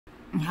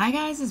Hi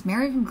guys, it's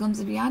Mary from Glimpse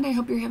of Beyond. I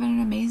hope you're having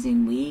an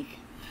amazing week.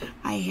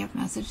 I have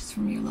messages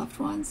from your loved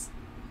ones.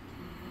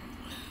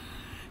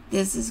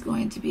 This is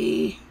going to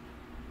be,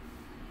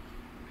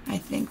 I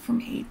think, from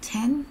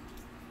 8:10.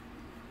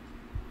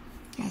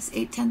 Yes,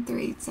 8:10 through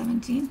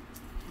 8:17.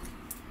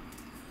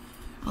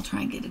 I'll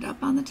try and get it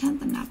up on the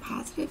 10th. I'm not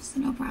positive,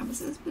 so no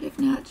promises. But if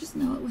not, just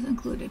know it was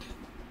included.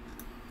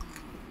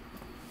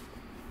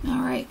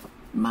 Alright,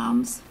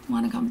 moms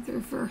want to come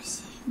through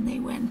first, and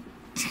they win.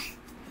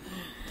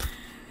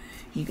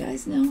 You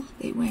guys know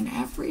they win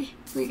every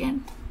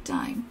freaking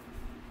time.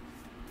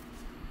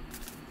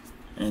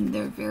 And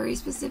they're very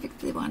specific.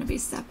 They want to be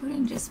separate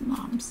and just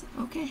moms.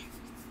 Okay.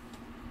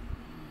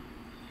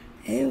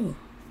 Ew.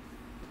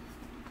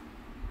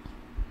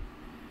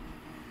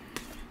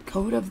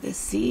 Code of the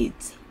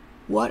Seeds.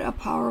 What a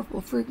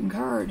powerful freaking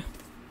card.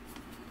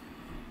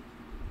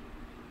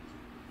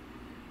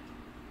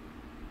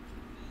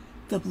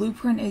 The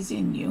blueprint is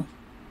in you.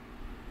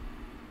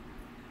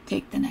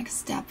 Take the next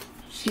step.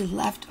 She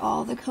left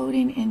all the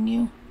coding in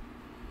you.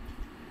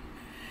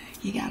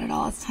 You got it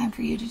all. It's time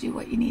for you to do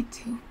what you need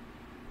to.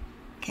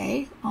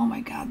 Okay? Oh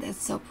my God,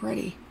 that's so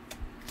pretty.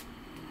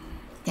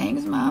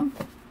 Thanks, Mom.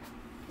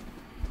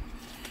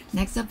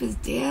 Next up is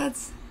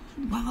Dad's.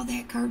 Wow,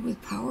 that card was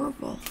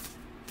powerful.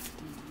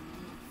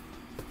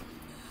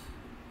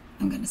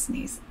 I'm gonna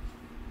sneeze.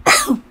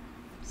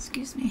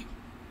 Excuse me.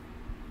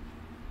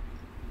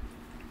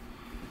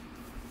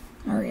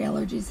 Our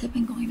allergies have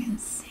been going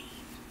insane.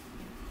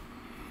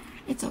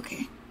 It's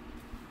okay.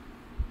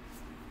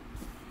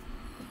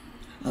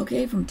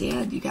 Okay, from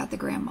Dad, you got the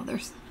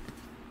grandmothers.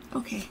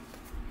 Okay.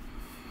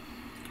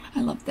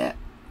 I love that.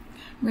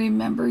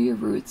 Remember your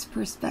roots,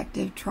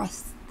 perspective,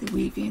 trust the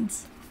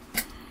weavings.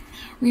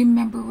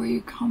 Remember where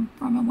you come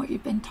from and what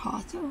you've been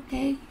taught.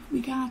 Okay,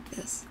 we got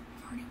this.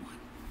 We've already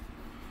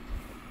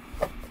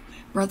won.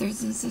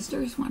 Brothers and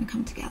sisters want to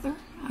come together.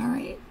 All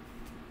right.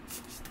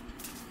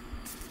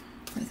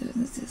 Brothers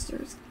and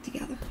sisters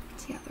together,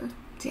 together,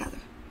 together,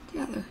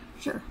 together.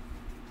 Sure.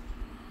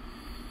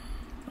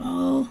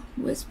 Oh,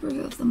 whispers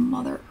of the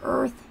Mother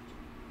Earth.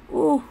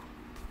 Ooh.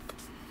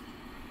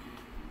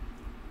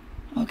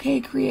 Okay,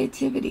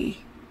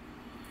 creativity,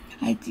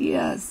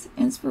 ideas,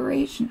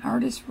 inspiration,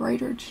 artist,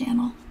 writer,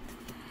 channel.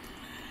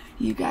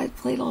 You guys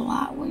played a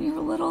lot when you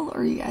were little,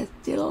 or you guys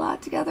did a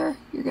lot together.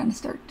 You're going to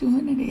start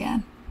doing it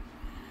again.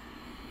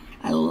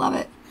 I love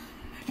it.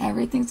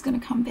 Everything's going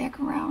to come back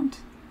around.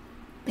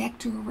 Back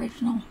to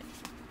original.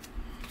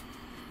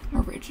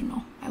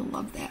 Original. I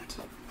love that.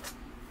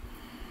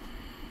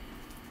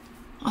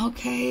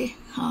 Okay.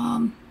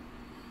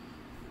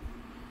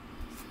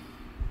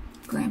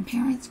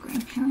 Grandparents.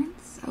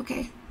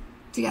 Okay.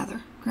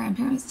 Together.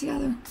 Grandparents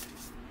together.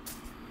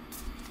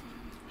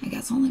 I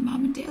guess only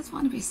Mom and Dad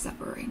want to be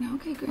separate right now.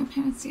 Okay,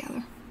 grandparents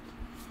together.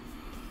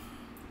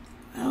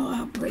 Oh,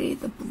 how pretty.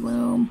 The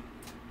bloom.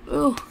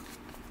 Ooh.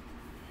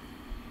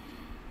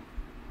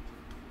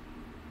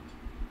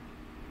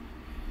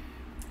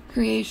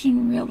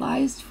 Creation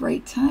realized,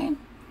 right time.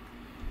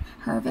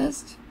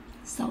 Harvest,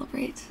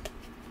 celebrate.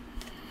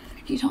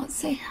 You don't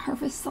say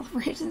harvest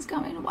celebration's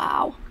coming.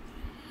 Wow.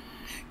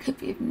 Could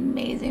be an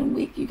amazing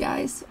week, you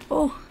guys.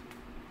 Oh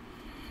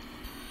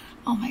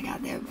my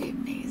God, that would be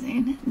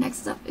amazing.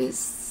 Next up is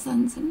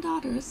sons and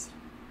daughters.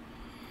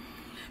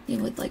 They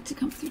would like to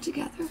come through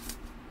together.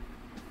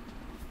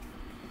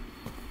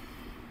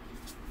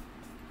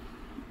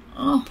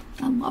 Oh,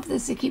 I love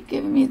this. They keep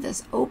giving me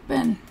this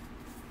open.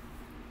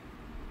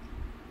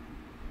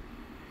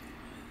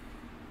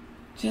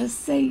 Just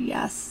say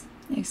yes.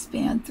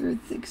 Expand through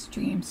the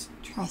extremes.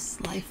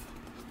 Trust life.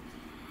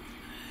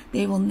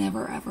 They will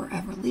never, ever,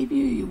 ever leave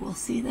you. You will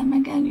see them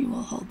again. You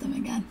will hold them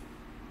again.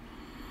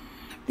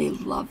 They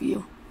love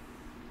you.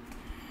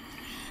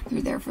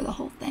 They're there for the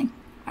whole thing.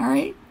 All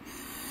right?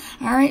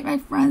 All right, my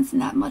friends.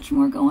 Not much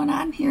more going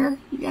on here.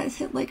 You guys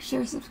hit like,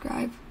 share,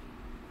 subscribe.